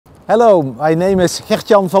Hello, my name is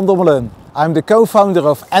Gert-Jan van Dommelen. I'm the co-founder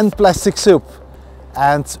of End Plastic Soup,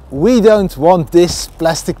 and we don't want this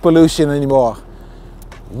plastic pollution anymore.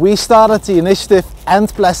 We started the initiative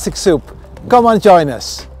End Plastic Soup. Come and join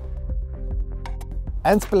us.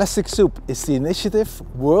 End Plastic Soup is the initiative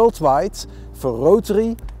worldwide for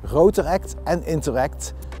Rotary, Rotaract and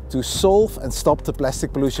Interact to solve and stop the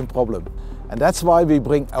plastic pollution problem. And that's why we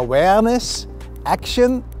bring awareness,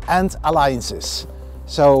 action and alliances.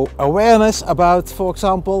 So awareness about, for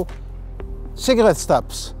example, cigarette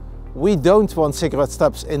stubs. We don't want cigarette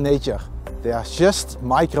stubs in nature. They are just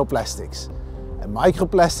microplastics. And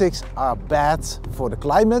microplastics are bad for the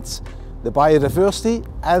climate, the biodiversity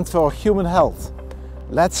and for human health.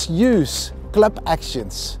 Let's use club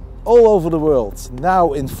actions all over the world,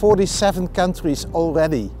 now in 47 countries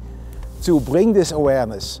already, to bring this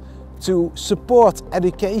awareness, to support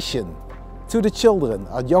education to the children,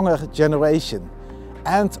 our younger generation,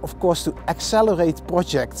 and of course to accelerate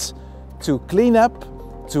projects to clean up,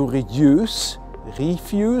 to reduce,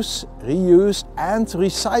 refuse, reuse and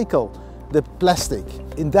recycle the plastic.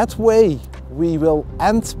 In that way we will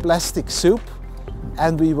end plastic soup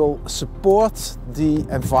and we will support the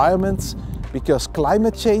environment, because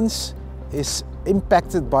climate change is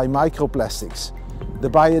impacted by microplastics. The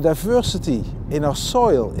biodiversity in our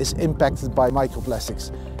soil is impacted by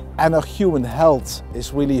microplastics and our human health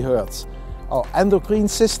is really hurt. Our endocrine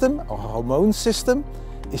system, our hormone system,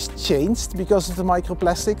 is changed because of the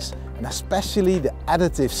microplastics, and especially the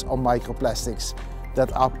additives on microplastics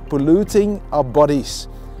that are polluting our bodies,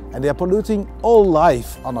 and they are polluting all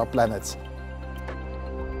life on our planet.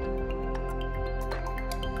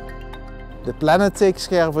 The planet takes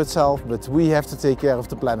care of itself, but we have to take care of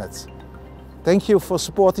the planet. Thank you for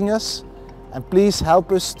supporting us, and please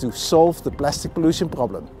help us to solve the plastic pollution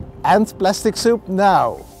problem. End plastic soup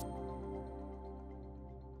now!